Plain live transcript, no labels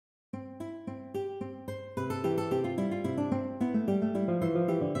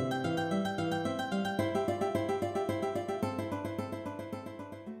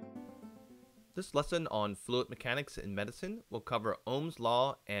This lesson on fluid mechanics in medicine will cover Ohm's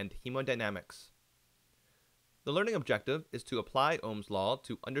law and hemodynamics. The learning objective is to apply Ohm's law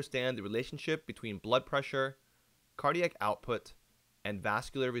to understand the relationship between blood pressure, cardiac output, and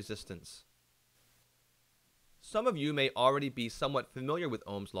vascular resistance. Some of you may already be somewhat familiar with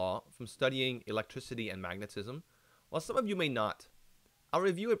Ohm's law from studying electricity and magnetism, while some of you may not. I'll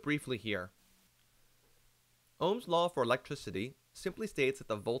review it briefly here. Ohm's law for electricity simply states that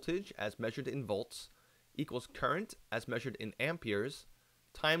the voltage as measured in volts equals current as measured in amperes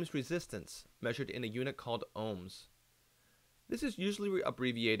times resistance measured in a unit called ohms. This is usually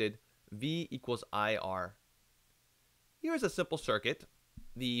abbreviated V equals IR. Here is a simple circuit.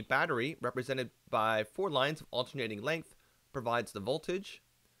 The battery, represented by 4 lines of alternating length, provides the voltage.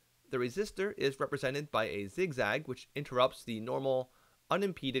 The resistor is represented by a zigzag, which interrupts the normal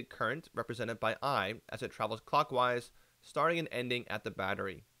unimpeded current, represented by I, as it travels clockwise, starting and ending at the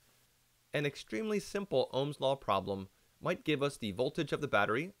battery. An extremely simple Ohm's law problem might give us the voltage of the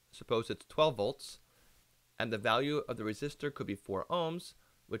battery, suppose it's 12 volts, and the value of the resistor could be 4 ohms,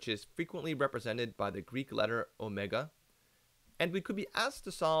 which is frequently represented by the Greek letter omega, and we could be asked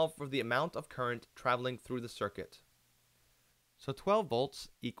to solve for the amount of current traveling through the circuit. So 12 volts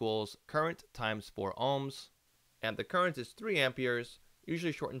equals current times 4 ohms, and the current is 3 amperes,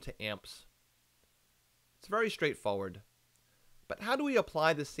 usually shortened to amps. It's very straightforward. But how do we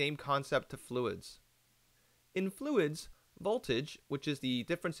apply the same concept to fluids? In fluids, voltage, which is the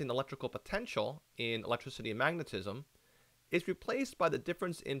difference in electrical potential in electricity and magnetism, is replaced by the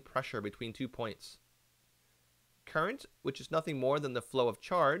difference in pressure between 2 points. Current, which is nothing more than the flow of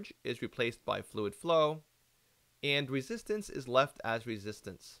charge, is replaced by fluid flow, and resistance is left as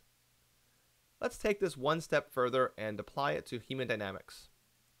resistance. Let's take this one step further and apply it to hemodynamics.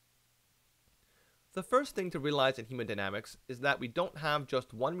 The first thing to realize in hemodynamics is that we don't have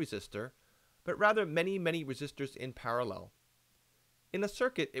just one resistor, but rather many resistors in parallel. In a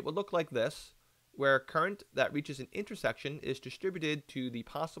circuit, it would look like this, where current that reaches an intersection is distributed to the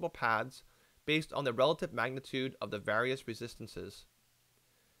possible paths based on the relative magnitude of the various resistances.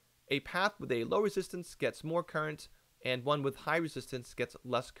 A path with a low resistance gets more current, and one with high resistance gets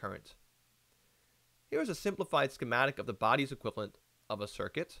less current. Here is a simplified schematic of the body's equivalent of a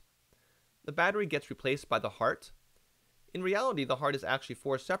circuit. The battery gets replaced by the heart. In reality, the heart is actually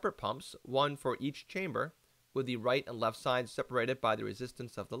 4 separate pumps, one for each chamber, with the right and left sides separated by the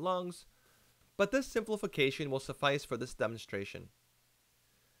resistance of the lungs, but this simplification will suffice for this demonstration.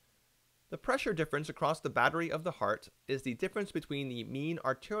 The pressure difference across the battery of the heart is the difference between the mean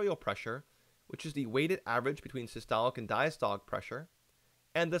arterial pressure, which is the weighted average between systolic and diastolic pressure,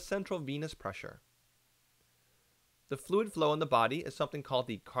 and the central venous pressure. The fluid flow in the body is something called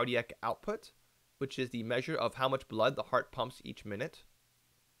the cardiac output, which is the measure of how much blood the heart pumps each minute.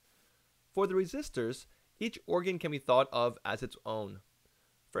 For the resistors, each organ can be thought of as its own.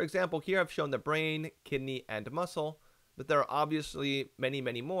 For example, here I've shown the brain, kidney, and muscle, but there are obviously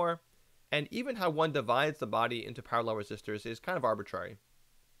many more, and even how one divides the body into parallel resistors is kind of arbitrary.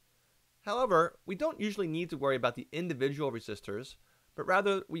 However, we don't usually need to worry about the individual resistors, but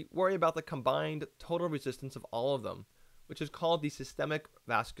rather we worry about the combined total resistance of all of them, which is called the systemic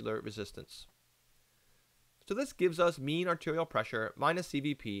vascular resistance. So this gives us mean arterial pressure minus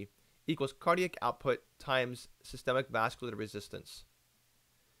CVP equals cardiac output times systemic vascular resistance.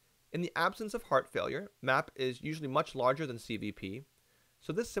 In the absence of heart failure, MAP is usually much larger than CVP,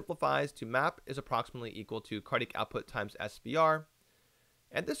 so this simplifies to MAP is approximately equal to cardiac output times SVR,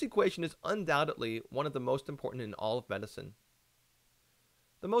 and this equation is undoubtedly one of the most important in all of medicine.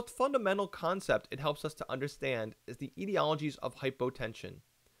 The most fundamental concept it helps us to understand is the etiologies of hypotension,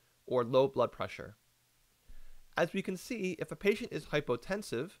 or low blood pressure. As we can see, if a patient is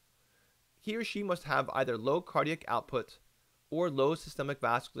hypotensive, he or she must have either low cardiac output or low systemic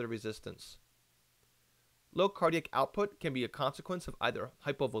vascular resistance. Low cardiac output can be a consequence of either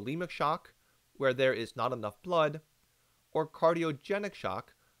hypovolemic shock, where there is not enough blood, or cardiogenic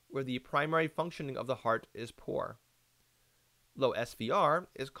shock, where the primary functioning of the heart is poor. Low SVR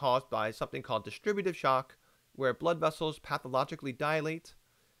is caused by something called distributive shock, where blood vessels pathologically dilate.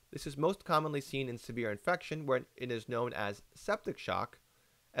 This is most commonly seen in severe infection, where it is known as septic shock,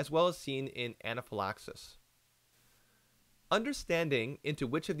 as well as seen in anaphylaxis. Understanding into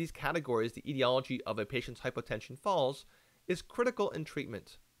which of these categories the etiology of a patient's hypotension falls is critical in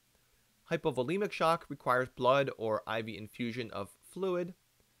treatment. Hypovolemic shock requires blood or IV infusion of fluid.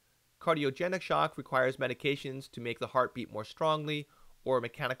 Cardiogenic shock requires medications to make the heart beat more strongly, or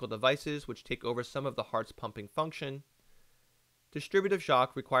mechanical devices which take over some of the heart's pumping function. Distributive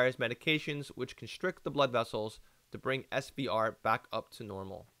shock requires medications which constrict the blood vessels to bring SVR back up to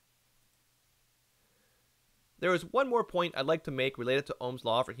normal. There is one more point I'd like to make related to Ohm's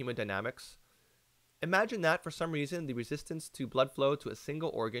law for hemodynamics. Imagine that for some reason the resistance to blood flow to a single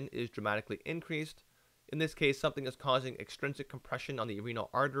organ is dramatically increased. In this case, something is causing extrinsic compression on the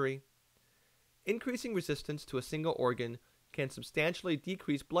renal artery. Increasing resistance to a single organ can substantially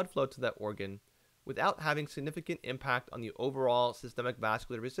decrease blood flow to that organ without having significant impact on the overall systemic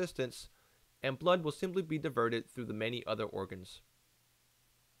vascular resistance, and blood will simply be diverted through the many other organs.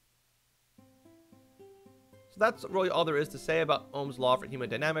 So that's really all there is to say about Ohm's law for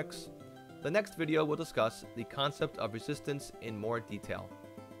hemodynamics. The next video will discuss the concept of resistance in more detail.